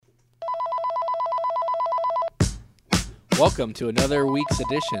Welcome to another week's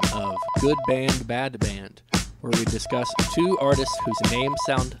edition of Good Band, Bad Band, where we discuss two artists whose names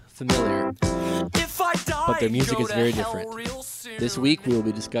sound familiar, but their music is very different. This week we will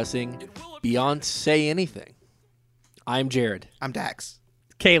be discussing Beyond Say Anything. I'm Jared. I'm Dax.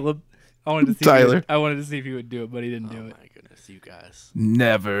 Caleb. I wanted to see Tyler. I wanted to see if he would do it, but he didn't do it. Oh my goodness, you guys.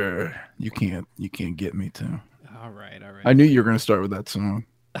 Never. You can't get me to. All right. I knew you were going to start with that song.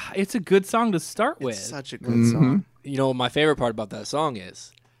 It's a good song to start with. It's such a good song. You know what my favorite part about that song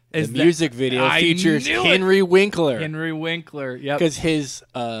is? The Is that- music video I features knew it. Henry Winkler. Henry Winkler. Yep. Because his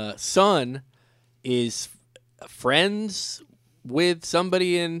son is friends with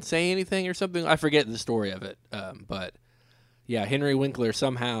somebody in Say Anything or something. I forget the story of it. But yeah, Henry Winkler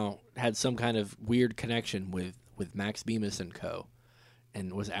somehow had some kind of weird connection with Max Bemis and co.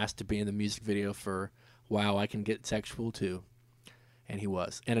 and was asked to be in the music video for Wow, I Can Get Sexual Too. And he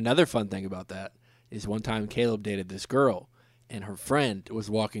was. And another fun thing about that is one time Caleb dated this girl, and her friend was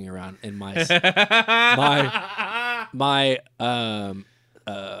walking around in my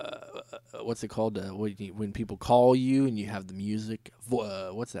what's it called? When people call you and you have the music.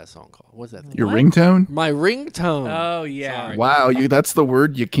 What's that song called? What's that thing? Your ringtone? My ringtone. Oh yeah. Sorry. Wow, that's the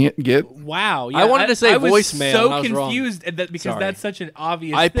word you can't get. Wow. Yeah, I wanted to say I was voicemail, so and I was wrong. confused because Sorry. that's such an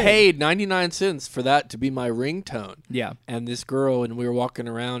obvious I thing. paid 99 cents for that to be my ringtone. Yeah. And this girl, when we were walking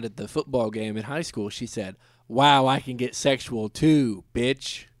around at the football game in high school, she said, "Wow, I can get sexual too,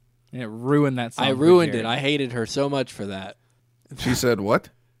 bitch." And it ruined that song. I for ruined Jared. it. I hated her so much for that. She said what?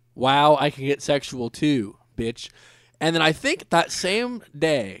 Wow, I can get sexual too, bitch. And then I think that same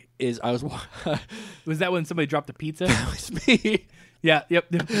day I was Was that when somebody dropped a pizza? that was me. Yeah. Yep.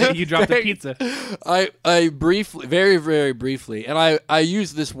 You dropped a pizza. I briefly, very, very briefly, and I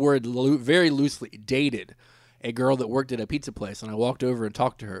used this word very loosely, dated a girl that worked at a pizza place, and I walked over and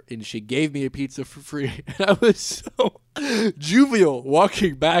talked to her, and she gave me a pizza for free. And I was so jovial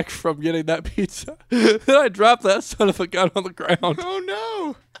walking back from getting that pizza. Then I dropped that son of a gun on the ground. Oh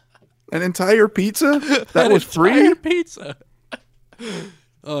no! An entire pizza? That An was free? entire pizza.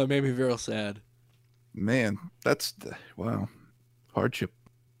 Oh, it made me real sad. Man, that's wow. Hardship.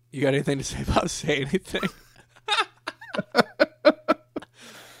 You got anything to say about Say Anything?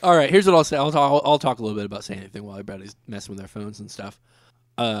 All right, here's what I'll say. I'll talk a little bit about Say Anything while everybody's messing with their phones and stuff.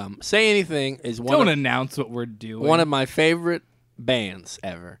 Say Anything is Don't announce what we're doing. one of my favorite bands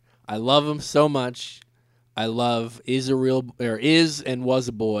ever. I love them so much. I love Is and Was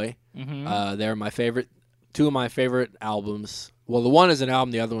a Boy. Mm-hmm. They're my favorite. Two of my favorite albums. Well, the one is an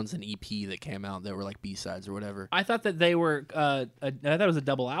album. The other one's an EP that came out. That were like B-sides or whatever. I thought that they were. I thought it was a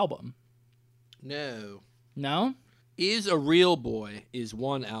double album. No. No. Is a Real Boy is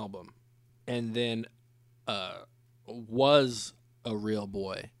one album, and then Was a Real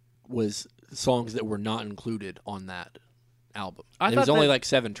Boy was songs that were not included on that album. I It was thought only that- like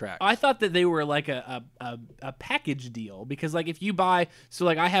 7 tracks. I thought that they were like a package deal because like if you buy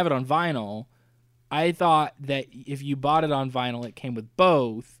I have it on vinyl. I thought that if you bought it on vinyl, it came with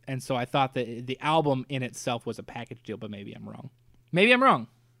both, and so I thought that the album in itself was a package deal. But maybe I'm wrong. Maybe I'm wrong.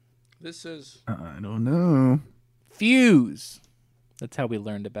 This is I don't know. Fuse. That's how we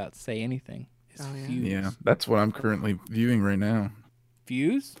learned about Say Anything. Is Oh, yeah. Fuse. Yeah, that's what I'm currently viewing right now.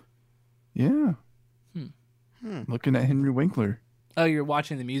 Fuse. Yeah. Looking at Henry Winkler. Oh, you're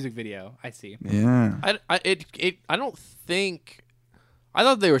watching the music video. I see. Yeah. I don't think. I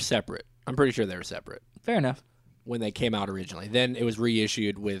thought they were separate. I'm pretty sure they were separate Fair enough. when they came out originally. Then it was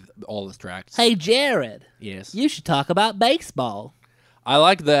reissued with all the tracks. Hey, Jared. Yes. You should talk about baseball. I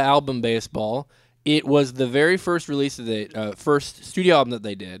like the album Baseball. It was the very first release of the first studio album that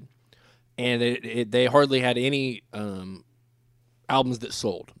they did, and they hardly had any albums that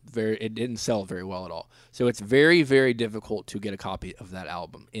sold. It didn't sell very well at all. So it's very, very difficult to get a copy of that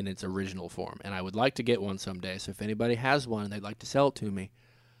album in its original form. And I would like to get one someday. So if anybody has one and they'd like to sell it to me,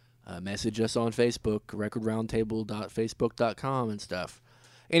 message us on Facebook, recordroundtable.facebook.com and stuff.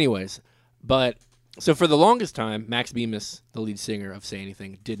 Anyways, so for the longest time, Max Bemis, the lead singer of Say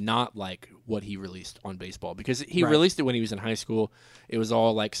Anything, did not like what he released on Baseball because he Right. released it when he was in high school. It was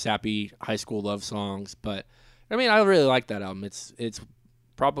all like sappy high school love songs, but I mean, I really like that album. It's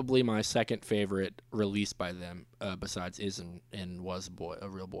probably my second favorite release by them, besides Is and Was a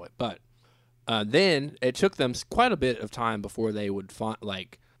Real Boy. But then it took them quite a bit of time before they would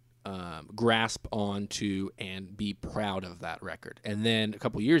grasp onto and be proud of that record. And then a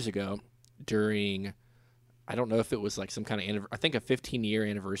couple years ago, during, I don't know if it was like some kind of, I think a 15-year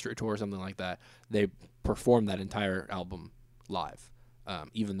anniversary tour or something like that, they performed that entire album live,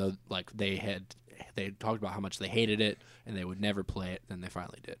 even though like they talked about how much they hated it and they would never play it, then they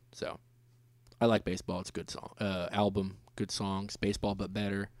finally did. So I like baseball. It's a good song. Album, good songs. Baseball, but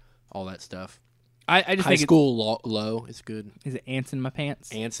better. All that stuff. I just High think School Low is good. is it Ants in My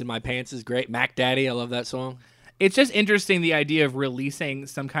Pants? Ants in My Pants is great. Mac Daddy, I love that song. It's just interesting the idea of releasing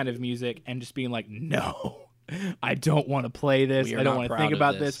some kind of music and just being like, no, I don't want to play this. We are I don't not want to proud think of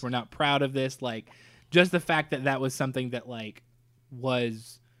about this. this. We're not proud of this. Like, just the fact that that was something that like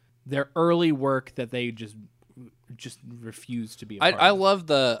was their early work that they just refused to be a part I of. love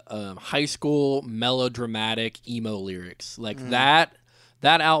the high school melodramatic emo lyrics. Like that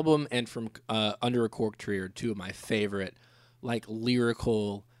album and from Under a Cork Tree are two of my favorite, like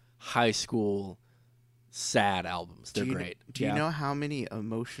lyrical high school sad albums. They're great. Do you know how many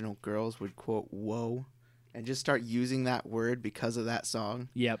emotional girls would quote "whoa" and just start using that word because of that song?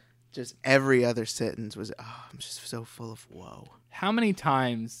 Yep. Just every other sentence was, "Oh, I'm just so full of whoa." How many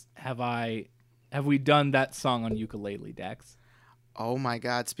times have we done that song on ukulele, Dex? Oh my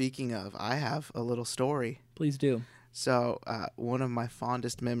God! Speaking of, I have a little story. Please do. So, one of my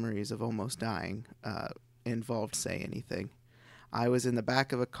fondest memories of almost dying involved Say Anything. I was in the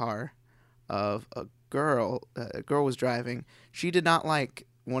back of a car of a girl. A girl was driving. She did not like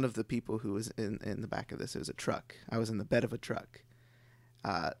one of the people who was in the back of this. It was a truck. I was in the bed of a truck.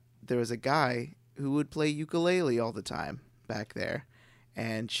 There was a guy who would play ukulele all the time back there.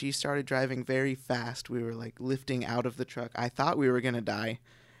 And she started driving very fast. We were like lifting out of the truck. I thought we were going to die.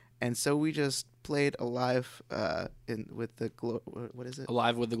 And so we just played Alive with the what is it?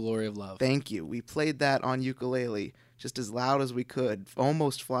 Alive with the Glory of Love. Thank you. We played that on ukulele just as loud as we could,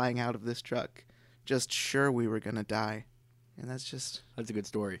 almost flying out of this truck, just sure we were going to die. And that's a good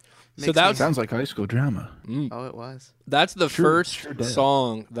story. So Makes that's Sounds like high school drama. oh, it was. that's the Sure first does.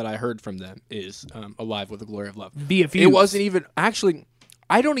 song that I heard from them is Alive with the Glory of Love. Be a few. It wasn't even actually.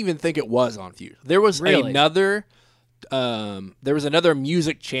 I don't even think it was on Fuse. There was Really? another. There was another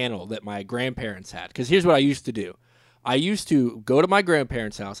music channel that my grandparents had. Because here's what I used to do. I used to go to my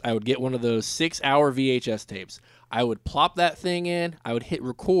grandparents' house. I would get one of those 6-hour VHS tapes. I would plop that thing in. I would hit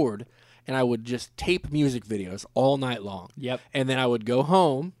record, and I would just tape music videos all night long. Yep. And then I would go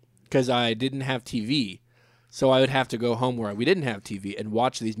home because I didn't have TV. So I would have to go home where we didn't have TV and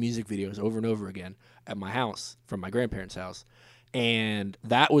watch these music videos over and over again at my house from my grandparents' house. And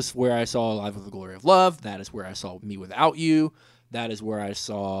that was where I saw Alive with the Glory of Love. That is where I saw Me Without You. That is where I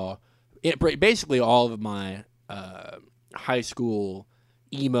saw basically all of my high school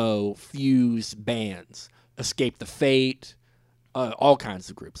emo Fuse bands. Escape the Fate, all kinds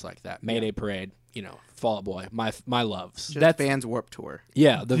of groups like that. Mayday Parade, Fall Out Boy, my loves. Just That's- Vans Warped Tour.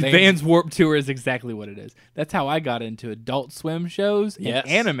 Yeah, the Vans Warped Tour is exactly what it is. That's how I got into Adult Swim shows and Yes.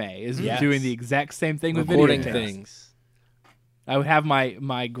 anime is Yes. doing the exact same thing with video recording games. things. I would have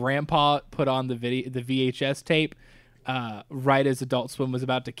my grandpa put on the VHS tape right as Adult Swim was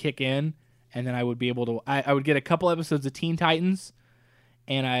about to kick in, and then I would be able to. I would get a couple episodes of Teen Titans,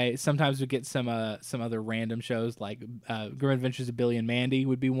 and I sometimes would get some other random shows like Grim Adventures of Billy and Mandy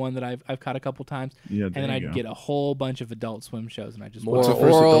would be one that I've caught a couple times, Yeah, and then there I'd you go. get a whole bunch of Adult Swim shows, and I just More What's the watched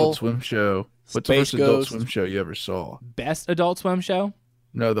first Oral, Adult Swim show? What's the Space first Adult Ghost. Swim show you ever saw? best Adult Swim show.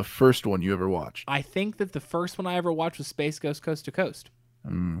 No, the first one you ever watched. I think that the first one I ever watched was Space Ghost Coast to Coast.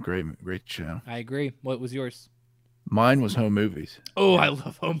 Great show. I agree. What was yours? Mine was Home Movies. Oh, I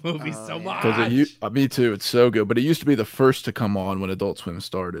love home movies Oh, so yeah. much. Because me too. It's so good. But it used to be the first to come on when Adult Swim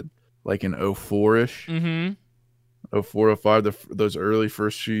started, like in 04-ish, Mm-hmm. 04, 05, those early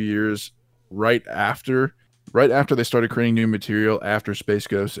first few years, right after they started creating new material after Space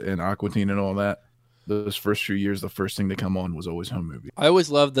Ghost and Aqua Teen and all that. Those first few years, the first thing to come on was always Home Movie. I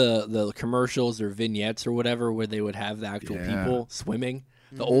always loved the commercials or vignettes or whatever where they would have the actual Yeah. people swimming,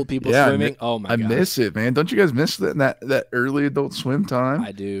 the old people Yeah, swimming. Oh my I god, miss it, man. Don't you guys miss that early Adult Swim time?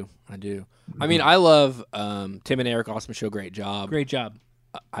 I do. I mean, I love Tim and Eric Awesome Show. Great job. Great job.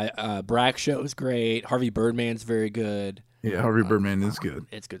 Brack Show is great. Harvey Birdman's very good. Yeah, Harvey Birdman is good.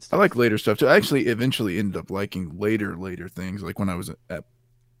 It's good I stuff. like later stuff too. I actually eventually ended up liking later things, like when I was at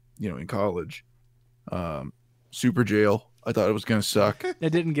in college. Super Jail. I thought it was gonna suck. I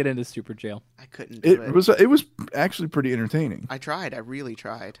didn't get into Super Jail. I couldn't do it. It was actually pretty entertaining. I tried. I really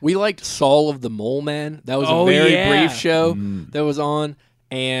tried. We liked Saul of the Mole Man. That was Oh, a very yeah. brief show Mm. that was on.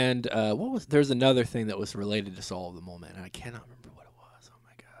 And there's another thing that was related to Saul of the Mole Man, and I cannot remember what it was. Oh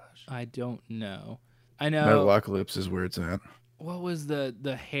my gosh. I don't know. I know. Metalocalypse is where it's at. What was the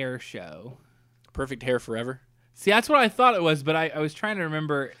hair show? Perfect Hair Forever. See, that's what I thought it was, but I was trying to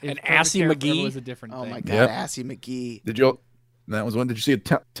remember if And Perfect Assy Hair Forever McGee? was a different Oh thing. my God, Yep. Assy McGee. Did you? That was one. Did you see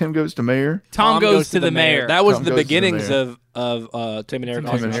Tim Goes to Mayor? Tom goes to the mayor. That was Tom the Goes to the beginnings Mayor. of Tim and Eric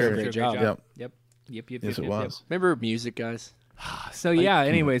Tim Awesome and Show. Eric. Great job. Yep. Yep. Yes, it was. Remember music, guys? So yeah.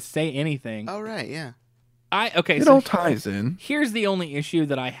 Anyways, Say Anything. Oh right, yeah. It all ties in. Here's the only issue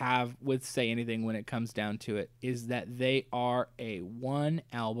that I have with Say Anything when it comes down to it is that they are a one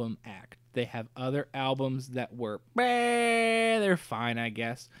album act. They have other albums that were they're fine, I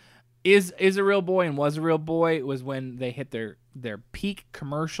guess. Is a Real Boy and Was a Real Boy was when they hit their peak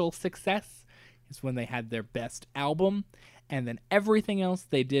commercial success. It's when they had their best album, and then everything else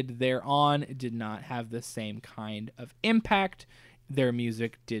they did thereon did not have the same kind of impact. Their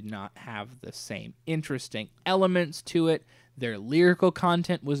music did not have the same interesting elements to it. Their lyrical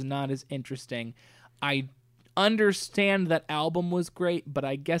content was not as interesting. I understand that album was great, but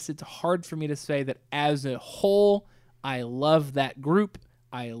I guess it's hard for me to say that as a whole, I love that group.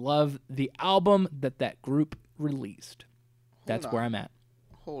 I love the album that group released. That's where I'm at.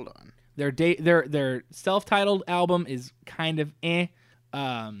 Hold on. Their self-titled album is kind of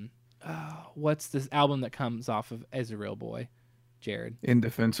what's this album that comes off of As a Real Boy? Jared. In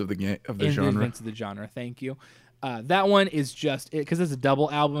defense of the genre. In defense of the genre. Thank you. That one is just because it's a double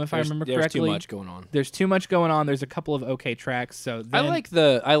album. If I remember correctly, there's too much going on. There's too much going on. There's a couple of okay tracks. So then, I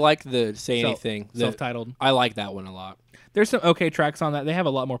like the Say Anything self-titled. I like that one a lot. There's some okay tracks on that. They have a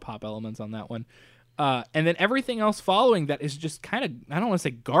lot more pop elements on that one. And then everything else following that is just kind of, I don't want to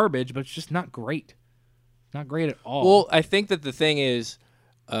say garbage, but it's just not great. Not great at all. Well, I think that the thing is,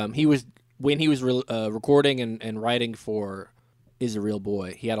 when he was recording and writing for Is a Real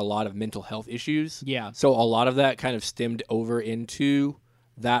Boy, he had a lot of mental health issues. Yeah. So a lot of that kind of stemmed over into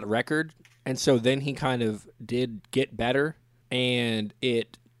that record. And so then he kind of did get better, and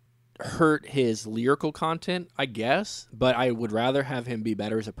it hurt his lyrical content, I guess. But I would rather have him be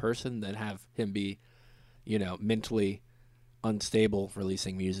better as a person than have him be, mentally unstable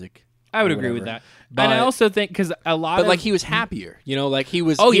releasing music. I would agree with that. And I also think because he was happier, like he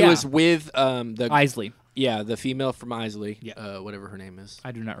was. Oh, he yeah. was with the Isley. Yeah, the female from Isley. Yeah. Whatever her name is.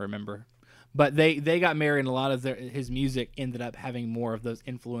 I do not remember. But they got married, and a lot of his music ended up having more of those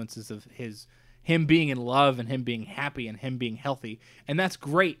influences of him being in love and him being happy and him being healthy, and that's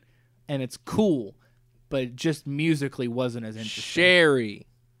great and it's cool, but it just musically wasn't as interesting.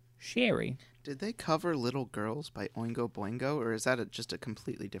 Sherry. Did they cover Little Girls by Oingo Boingo, or is that just a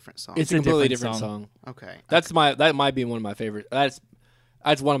completely different song? It's a completely different song. Okay. That might be one of my favorite. That's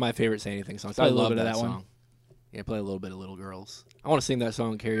one of my favorite Say Anything songs. I love that song. One. Yeah, play a little bit of Little Girls. I want to sing that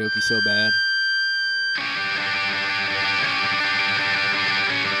song karaoke so bad.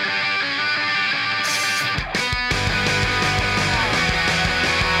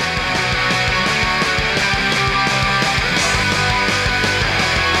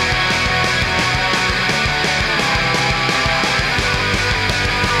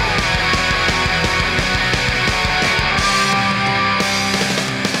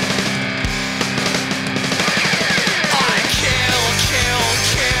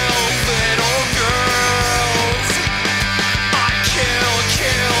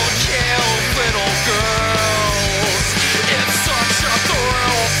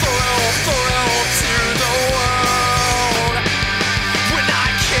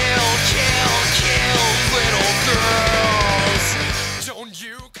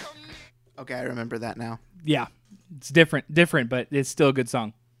 Okay, I remember that now. Yeah, it's different, but it's still a good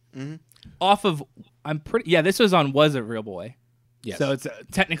song. Mm-hmm. Off of, this was on Was a Real Boy. Yes. So it's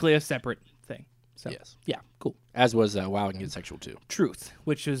technically a separate thing. So, yes. Yeah, cool. As was Wow and Get Sexual too. Truth,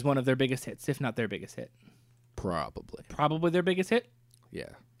 which was one of their biggest hits, if not their biggest hit. Probably their biggest hit. Yeah.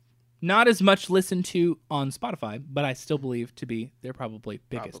 Not as much listened to on Spotify, but I still believe to be their probably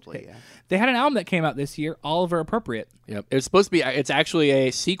biggest hit. Yeah. They had an album that came out this year, Oliver Appropriate. Yep. It's supposed to be. It's actually a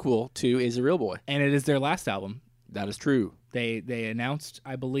sequel to Is a Real Boy, and it is their last album. That is true. They announced,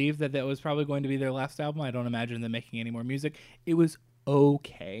 I believe, that was probably going to be their last album. I don't imagine them making any more music. It was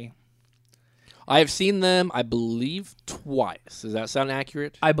okay. I have seen them, I believe, twice. Does that sound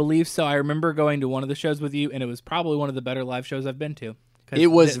accurate? I believe so. I remember going to one of the shows with you, and it was probably one of the better live shows I've been to. It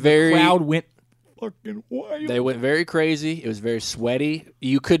was the crowd went fucking wild. They went very crazy. It was very sweaty.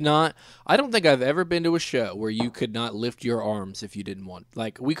 You could not. I don't think I've ever been to a show where you could not lift your arms if you didn't want.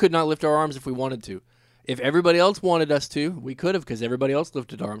 Like, we could not lift our arms if we wanted to. If everybody else wanted us to, we could have, because everybody else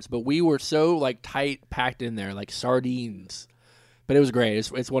lifted arms. But we were so tight packed in there, like sardines. But it was great.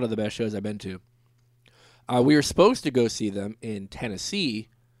 It's one of the best shows I've been to. We were supposed to go see them in Tennessee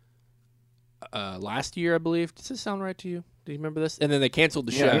last year, I believe. Does this sound right to you? Do you remember this? And then they canceled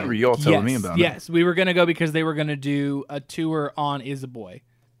the show. I remember y'all telling me about it. Yes, we were going to go because they were going to do a tour on Is a Boy.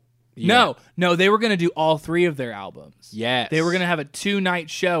 No, they were going to do all 3 of their albums. Yes. They were going to have a 2-night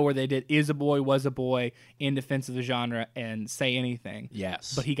show where they did Is a Boy, Was a Boy, In Defense of the Genre, and Say Anything.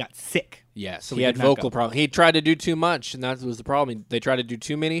 Yes. But he got sick. Yes. So he he had did not vocal go. problems. He tried to do too much, and that was the problem. They tried to do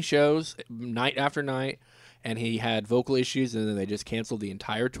too many shows night after night, and he had vocal issues, and then they just canceled the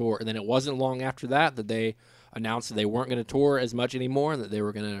entire tour. And then it wasn't long after that they announced that they weren't going to tour as much anymore and that they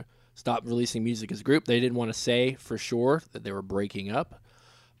were going to stop releasing music as a group. They didn't want to say for sure that they were breaking up,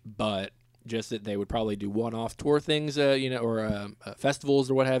 but just that they would probably do one-off tour things, or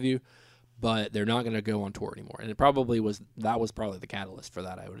festivals or what have you, but they're not going to go on tour anymore. And that was probably the catalyst for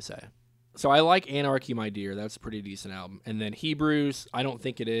that, I would say. So I like Anarchy, My Dear. That's a pretty decent album. And then Hebrews, I don't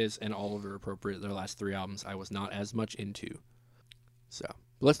think it is, and Oliver Appropriate, their last 3 albums, I was not as much into. So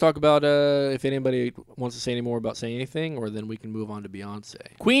let's talk about if anybody wants to say any more about Say Anything, or then we can move on to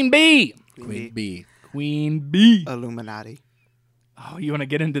Beyonce. Queen Bee. Queen Bee. Queen Bee. Illuminati. Oh, you want to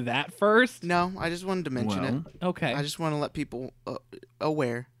get into that first? No, I just wanted to mention it. Okay. I just want to let people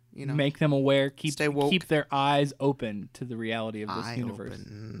aware. Make them aware. Stay woke. Keep their eyes open to the reality of this Eye universe.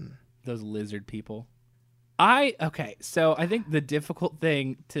 open. Those lizard people. So I think the difficult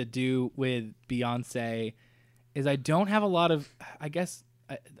thing to do with Beyonce is I don't have a lot of, I guess,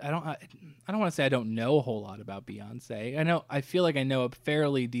 I don't want to say I don't know a whole lot about Beyonce. I feel like I know a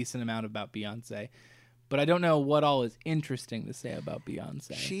fairly decent amount about Beyonce, but I don't know what all is interesting to say about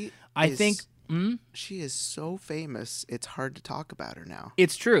Beyonce. She is so famous, it's hard to talk about her now.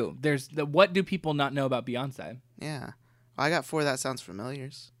 It's true. What do people not know about Beyonce? Yeah. I got 4 that sounds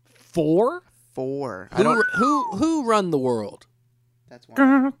familiars. 4? 4. Who run the world? That's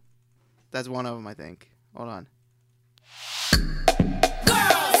one. That's one of them, I think. Hold on.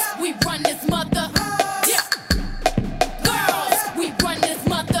 Girls, we run this mother. Yeah. Girls, we run this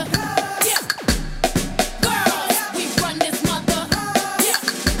mother. Yeah. Girls, we run this mother. Yeah.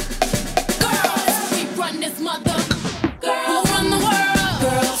 Girls, we run this mother. Girls, who run the world?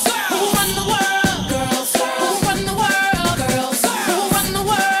 Girls, who run the world? Girls, who run the world? Girls, who run the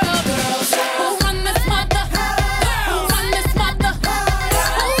world? Girls, who run this mother? Who run this mother?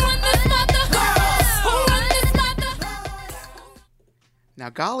 Who run this mother? Who run this mother? Now,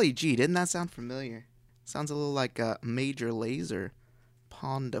 golly gee, didn't that sound familiar? Sounds a little like a Major Lazer.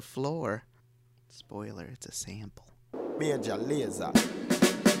 Pond de Floor. Spoiler, it's a sample. Major Lazer.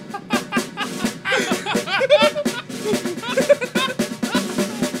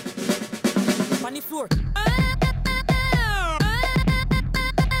 On the floor.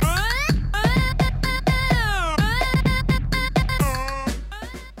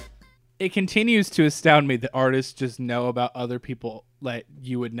 It continues to astound me that artists just know about other people that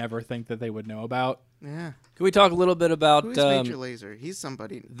you would never think that they would know about. Yeah. Can we talk a little bit about Who is Major Lazer? He's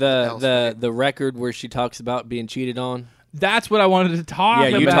somebody else, the right? the record where she talks about being cheated on? That's what I wanted to talk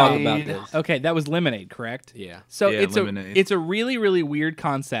about. Yeah, you talk about this. Okay, that was Lemonade, correct? Yeah. So Yeah, Lemonade. it's a really, really weird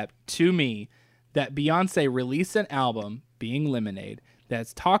concept to me that Beyonce released an album, being Lemonade,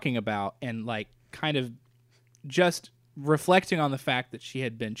 that's talking about and like kind of just reflecting on the fact that she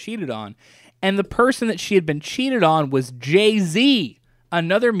had been cheated on. And the person that she had been cheated on was Jay-Z,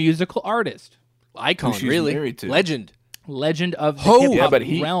 another musical artist. Icon, Who she's really. married to. Legend of the Oh, hip-hop yeah, but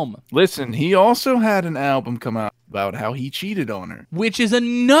he- realm. Listen, he also had an album come out about how he cheated on her. Which is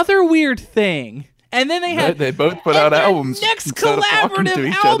another weird thing. And then they had They both put out their albums. Next instead of talking to collaborative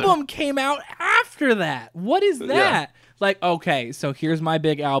each other. album came out after that. What is that? Yeah. Like, okay, so here's my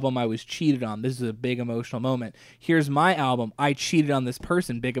big album. I was cheated on. This is a big emotional moment. Here's my album. I cheated on this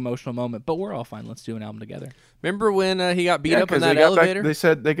person. Big emotional moment. But we're all fine. Let's do an album together. Remember when he got beat Yeah, up in 'cause that they got elevator? they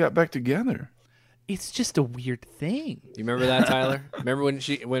said they got back together. It's just a weird thing. You remember that, Tyler? Remember when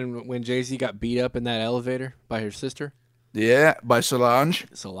Jay-Z got beat up in that elevator by her sister? Yeah, by Solange.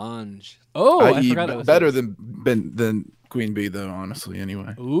 Solange. Oh, I i.e. forgot that was better his. than Queen Bee, though. Honestly,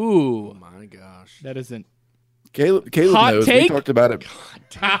 anyway. Ooh, Oh my gosh. that isn't. Caleb Hot knows. take? We talked about it.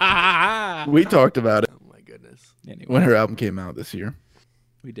 We talked about it Oh my goodness. Anyway, when her album came out this year.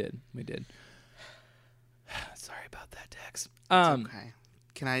 we did. Sorry about that, Dex. Okay.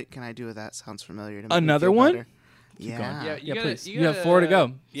 Can I do it? That sounds familiar to me. Another Feel one? better. Yeah. Yeah, please. You have 4 to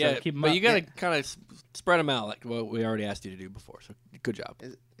go. Yeah, So keep 'em but up. you gotta kind of spread them out like what we already asked you to do before. So good job.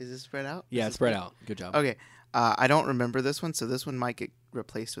 Is this spread out? Yeah, Is this spread out. Good job. Okay. I don't remember this one, so this one might get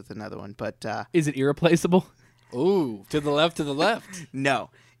replaced with another one. But Is it irreplaceable? Ooh, to the left, to the left.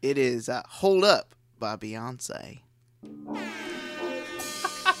 no, it is "Hold Up" by Beyonce.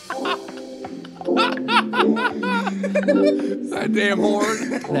 That damn horn.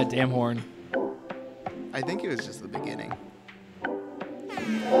 That damn horn. I think it was just the beginning.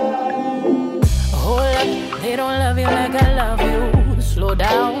 Hold up, they don't love you like I love you. Slow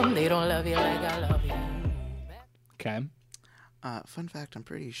down, they don't love you like I love you. Okay. Fun fact, I'm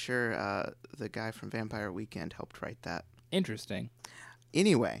pretty sure the guy from Vampire Weekend helped write that. Interesting.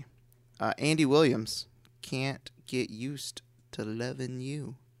 Anyway, Andy Williams, Can't Get Used to Loving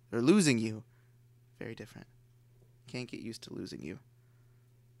You. Or Losing You. Very different. Can't Get Used to Losing You.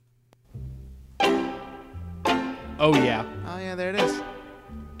 Oh, yeah. Oh, yeah, there it is.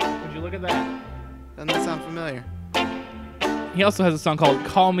 Would you look at that? Doesn't that sound familiar? He also has a song called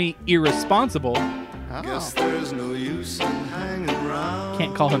Call Me Irresponsible. Oh. Guess there's no use in hanging around.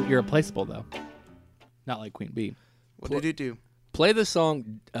 Can't call him irreplaceable, though. Not like Queen Bee. What did he do? Play the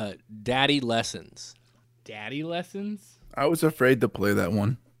song Daddy Lessons. Daddy Lessons? I was afraid to play that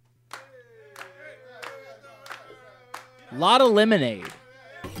one. Lot of Lemonade.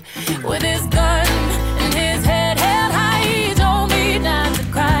 With his gun and his head held high, he told me not to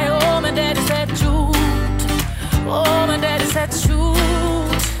cry. Oh, my daddy said shoot. Oh, my daddy said shoot.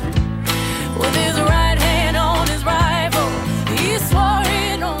 With his right hand on his rifle, he swore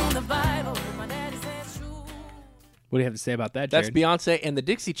it on the Bible. My daddy said shoot. What do you have to say about that, That's Jared? Beyonce and the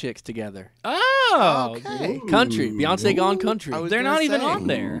Dixie Chicks together. Oh! Okay. Country. Beyonce gone country. I was They're gonna not even say. on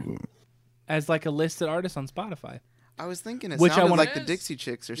there as like a listed artist on Spotify. I was thinking it Which I sounded wanna- like the Dixie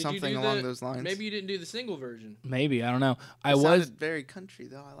Chicks or something along those lines. Maybe you didn't do the single version. Maybe, I don't know. It sounded very country,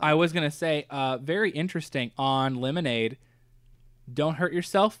 though. I was going to say, very interesting on Lemonade, Don't Hurt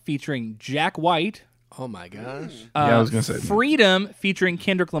Yourself featuring Jack White. Oh my gosh. Yeah, I was gonna say that. Freedom featuring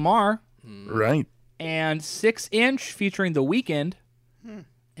Kendrick Lamar. Right. And 6 Inch featuring The Weeknd.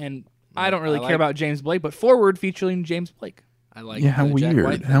 And I don't really I care like- about James Blake, but Forward featuring James Blake. I like Yeah, how Jack weird.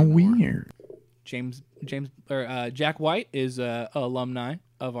 White How thing more. weird. Jack White is a alumni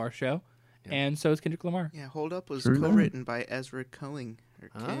of our show, and so is Kendrick Lamar. Yeah, Hold Up was True that. co-written by Ezra Koenig. Or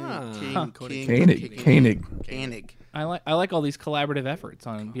Ah. Koenig. I like all these collaborative efforts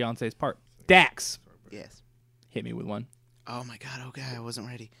on Beyonce's part. Dax, Yes. hit me with one. Oh my God. Okay, I wasn't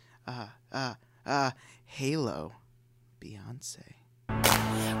ready. Halo. Beyonce.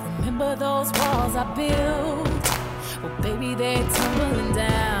 Remember those walls I built? Well, baby, they're tumbling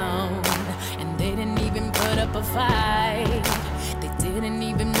down. And they didn't even put up a fight. They didn't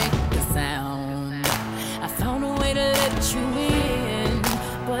even make a sound. I found a way to let you in,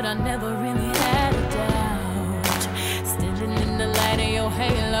 but I never really had a doubt. Standing in the light of your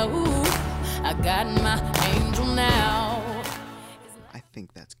halo, I got my angel now. I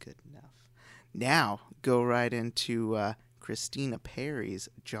think that's good enough. Now, go right into Christina Perry's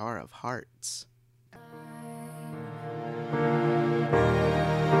Jar of Hearts.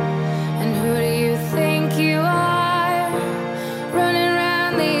 And who do you think you are? Running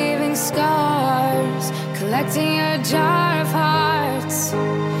around leaving scars, collecting your jar of hearts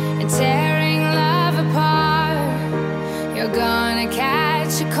and tearing love apart. You're gonna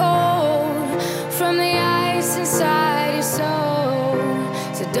catch a cold from the ice inside your soul.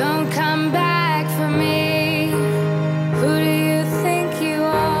 So don't come back for me. Who do you think you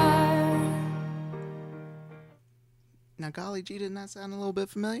are? Now, golly gee, didn't that sound a little bit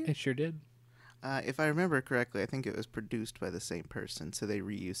familiar? It sure did. If I remember correctly, I think it was produced by the same person, so they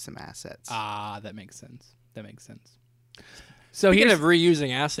reused some assets. Ah, that makes sense. So Speaking here's of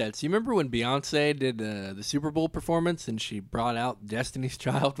reusing assets, you remember when Beyonce did the Super Bowl performance and she brought out Destiny's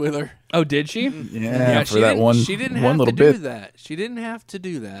Child with her? Oh, did she? Yeah, she for that didn't- one, She didn't one have little to do bit. that. She didn't have to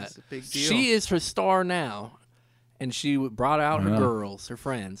do that. That's a big deal. She is her star now, and she brought out her Yeah. girls, her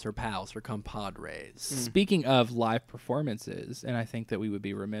friends, her pals, her compadres. Speaking of live performances, and I think that we would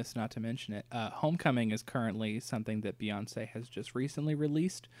be remiss not to mention it, Homecoming is currently something that Beyonce has just recently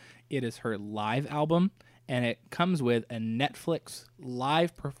released. It is her live album, and it comes with a Netflix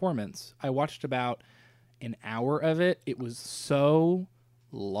live performance. I watched about an hour of it. It was so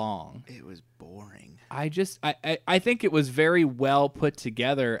long. It was boring. I think it was very well put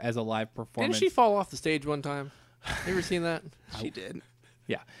together as a live performance. Didn't she fall off the stage one time? You ever seen that? She did.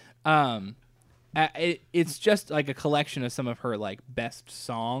 Yeah. It's just like a collection of some of her like best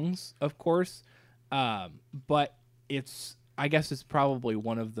songs, of course. But I guess it's probably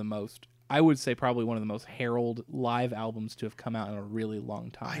I would say probably one of the most heralded live albums to have come out in a really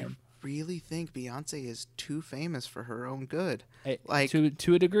long I time. really think Beyonce is too famous for her own good. It- Like,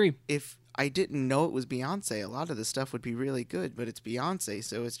 to a degree. if I didn't know it was Beyonce, a lot of the stuff would be really good, but it's Beyonce,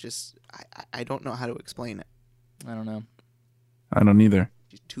 so it's just, I don't know how to explain it. I don't know. I don't either.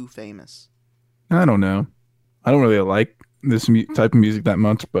 She's too famous. I don't know. I don't really like this type of music that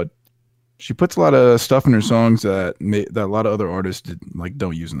much, but she puts a lot of stuff in her songs that a lot of other artists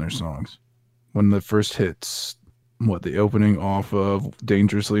don't use in their songs. One of the first hits, the opening off of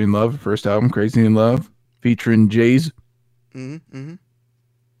Dangerously in Love, first album, Crazy in Love, featuring Jay's. Mm-hmm.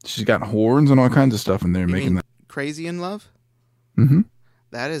 She's got horns and all kinds of stuff in there, You making mean Crazy in Love? that. Mm-hmm.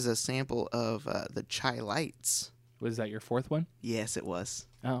 That is a sample of the Chai Lights. Was that your fourth one? Yes, it was.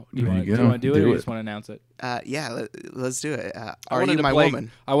 Oh, There do you you go. want to do it, or Do you it. just want to announce it? Yeah, let's do it. I Are wanted You to My play-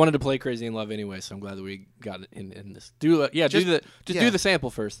 Woman? I wanted to play Crazy in Love anyway, so I'm glad that we got it in this. Just- Do yeah. the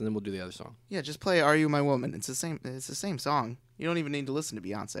sample first, and then we'll do the other song. Yeah, just play "Are You My Woman." It's the same. It's the same song. You don't even need to listen to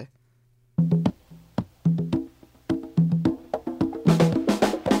Beyonce.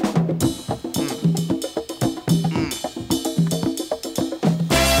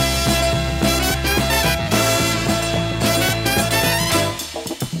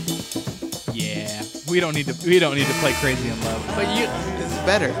 Yeah, we don't need to play Crazy in Love. But This is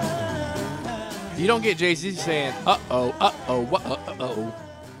better. you don't get Jay-Z saying uh-oh,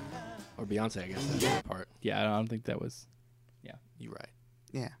 or Beyonce, I guess that's the part. Yeah, I don't think that was. You're right.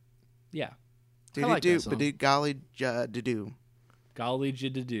 Yeah. Yeah, Do like do that song. do golly do do. golly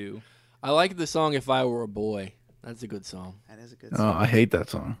do. I like the song "If I Were a Boy." That's a good song. That is a good Oh, song. I hate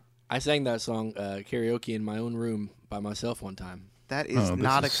that song. I sang that song karaoke in my own room by myself one time. That is Oh, this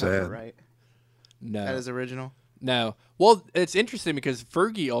not a is cover, sad. right? No, That is original. no. Well, it's interesting because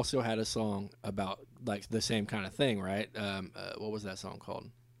Fergie also had a song about like the same kind of thing, right? What was that song called?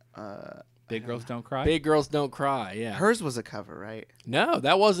 Big Girls Don't Cry. Big Girls Don't Cry. Yeah. Hers was a cover, right? No,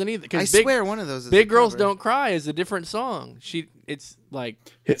 that wasn't either. I Because swear one of those is Big a Girls cover. Don't Cry is a different song. It's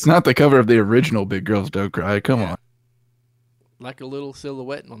It's not the cover of the original Big Girls Don't Cry. Come on. like a little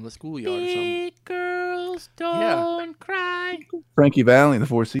silhouette on the schoolyard or something. Big girls don't Yeah. cry. Frankie Valli and the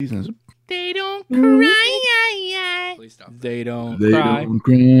Four Seasons. They don't cry. Please stop. They don't They cry. don't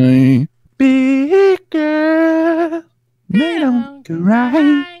cry. Big girl. They don't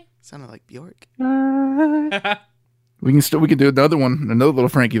cry. Sounded like Bjork. We can do another one, another little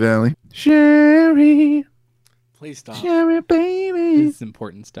Frankie Valli. Sherry, Please stop. Sherry, baby. This is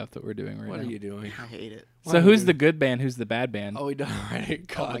important stuff that we're doing right What now. are you doing? I hate it. So who's the good band? Who's the bad band? Oh, we done already.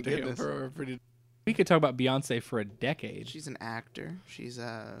 God my damn, goodness. we're pretty. We could talk about Beyonce for a decade. She's an actor. She's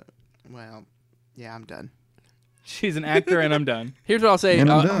well, yeah, I'm done. She's an actor, and I'm done. Here's what I'll say. And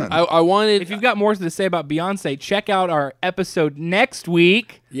I'm done. I wanted. If you've got more to say about Beyonce, check out our episode next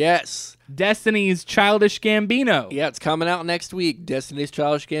week, Yes. Destiny's Childish Gambino. Yeah, it's coming out next week. Destiny's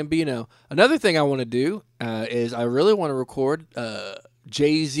Childish Gambino. Another thing I want to do is I really want to record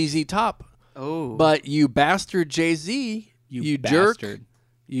Jay-ZZ Top. Oh, But you bastard Jay-Z, you jerk, bastard.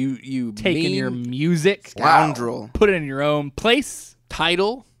 you Taking mean your music, scoundrel. put it in your own place.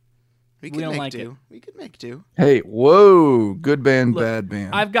 title. We We could don't make like do. We could make do. Hey, whoa. Good band, Look, bad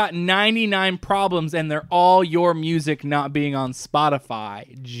band. I've got 99 problems, and they're all your music not being on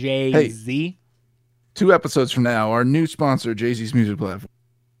Spotify. Jay-Z. 2 episodes from now, our new sponsor, Jay-Z's music platform.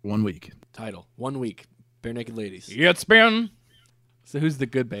 1 week. Title. 1 week. Bare Naked Ladies. It's been. So who's the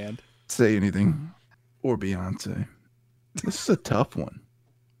good band? Say anything. Or Beyonce. This is a tough one.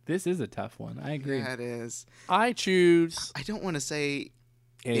 This is a tough one. I agree. Yeah, it is. I choose I don't want to say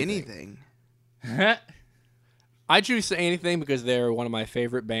anything. anything. I choose Say Anything because they're one of my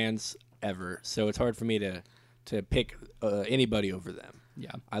favorite bands ever. So it's hard for me to pick anybody over them.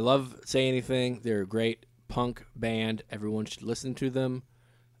 Yeah. I love Say Anything. They're a great punk band. Everyone should listen to them.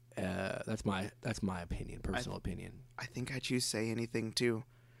 That's my opinion, personal opinion. I think I choose Say Anything too.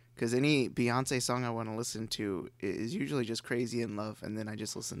 Because any Beyonce song I want to listen to is usually just Crazy in Love, and then I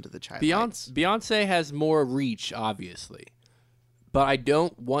just listen to the Child Lights. Beyonce has more reach, obviously, but I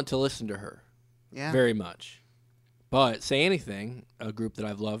don't want to listen to her Yeah. very much. But Say Anything, a group that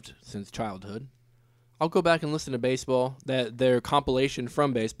I've loved since childhood, I'll go back and listen to Baseball. That their compilation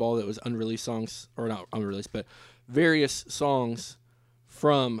from Baseball that was unreleased songs, or not unreleased, but various songs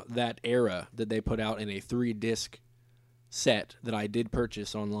from that era that they put out in a 3-disc set that I did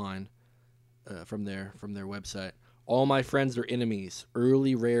purchase online from their website. All My Friends Are Enemies,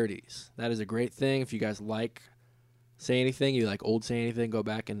 early rarities. That is a great thing. If you guys like Say Anything, you like old Say Anything, go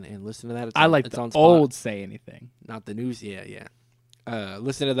back and listen to that. It's I on, like it's the on Spot- old Say Anything. not the news. Yeah.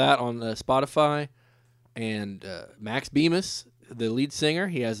 Listen to that on Spotify. And Max Bemis, the lead singer,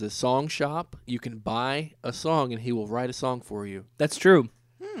 he has a song shop. You can buy a song and he will write a song for you. That's true.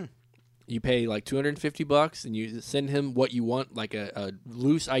 You pay like $250 and you send him what you want, like a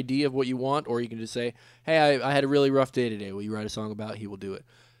loose idea of what you want, or you can just say, hey, I had a really rough day today. Will you write a song about it? He will do it.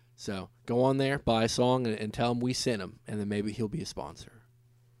 So go on there, buy a song, and tell him we sent him, and then maybe he'll be a sponsor.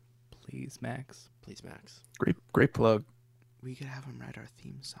 Please, Max. Please, Max. Great plug. We could have him write our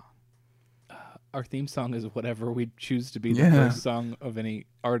theme song. Our theme song is whatever we choose to be the Yeah. first song of any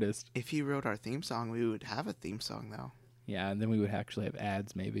artist. If he wrote our theme song, we would have a theme song, though. Yeah, and then we would actually have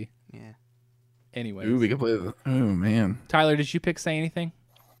ads, maybe. Yeah. Anyways. Ooh, we can play the. Oh, man. Tyler, did you pick Say Anything?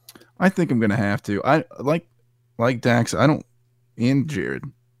 I think I'm gonna have to. I like Dax. I don't, and Jared.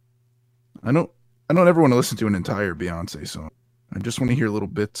 I don't ever want to listen to an entire Beyonce song. I just want to hear little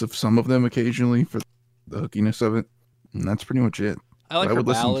bits of some of them occasionally for the hookiness of it, and that's pretty much it. I like I her would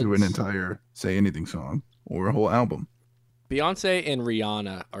listen to an ballads. entire Say Anything song or a whole album. Beyonce and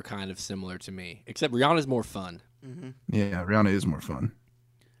Rihanna are kind of similar to me, except Rihanna's more fun. Mm-hmm. Yeah, Rihanna is more fun.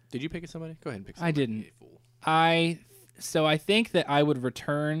 Did you pick somebody? Go ahead and pick I somebody. didn't. you fool. So I think that I would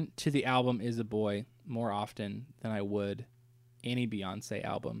return to the album Is a Boy more often than I would any Beyonce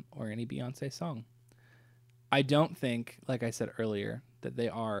album or any Beyonce song. I don't think, like I said earlier, that they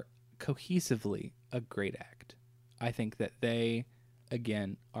are cohesively a great act. I think that they,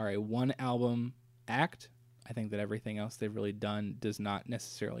 again, are a one album act. I think that everything else they've really done does not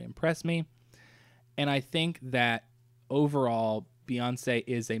necessarily impress me. And I think that overall, Beyonce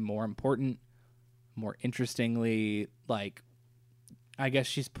is a more important, more interestingly, like, I guess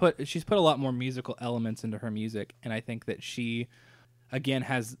she's put a lot more musical elements into her music, and I think that she, again,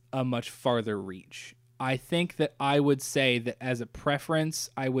 has a much farther reach. I think that I would say that as a preference,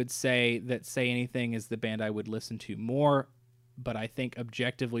 I would say that Say Anything is the band I would listen to more, but I think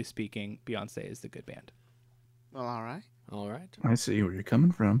objectively speaking, Beyonce is the good band. Well, all right. All right. I see where you're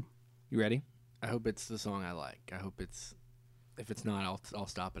coming from. You ready? I hope it's the song I like. I hope it's. If it's not, I'll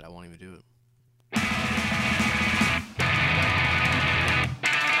stop it. I won't even do it.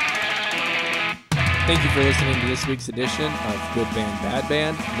 Thank you for listening to this week's edition of Good Band, Bad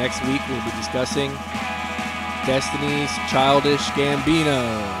Band. Next week, we'll be discussing Destiny's Childish Gambino.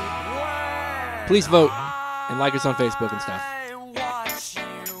 Please vote and like us on Facebook and stuff.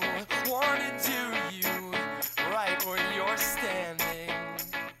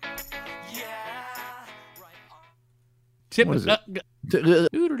 Tip. What is it?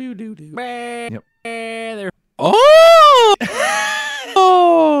 Doo-doo-doo-doo-doo. Yep. There. Oh!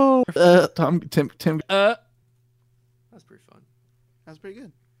 Tim. That's pretty fun. That's pretty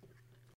good.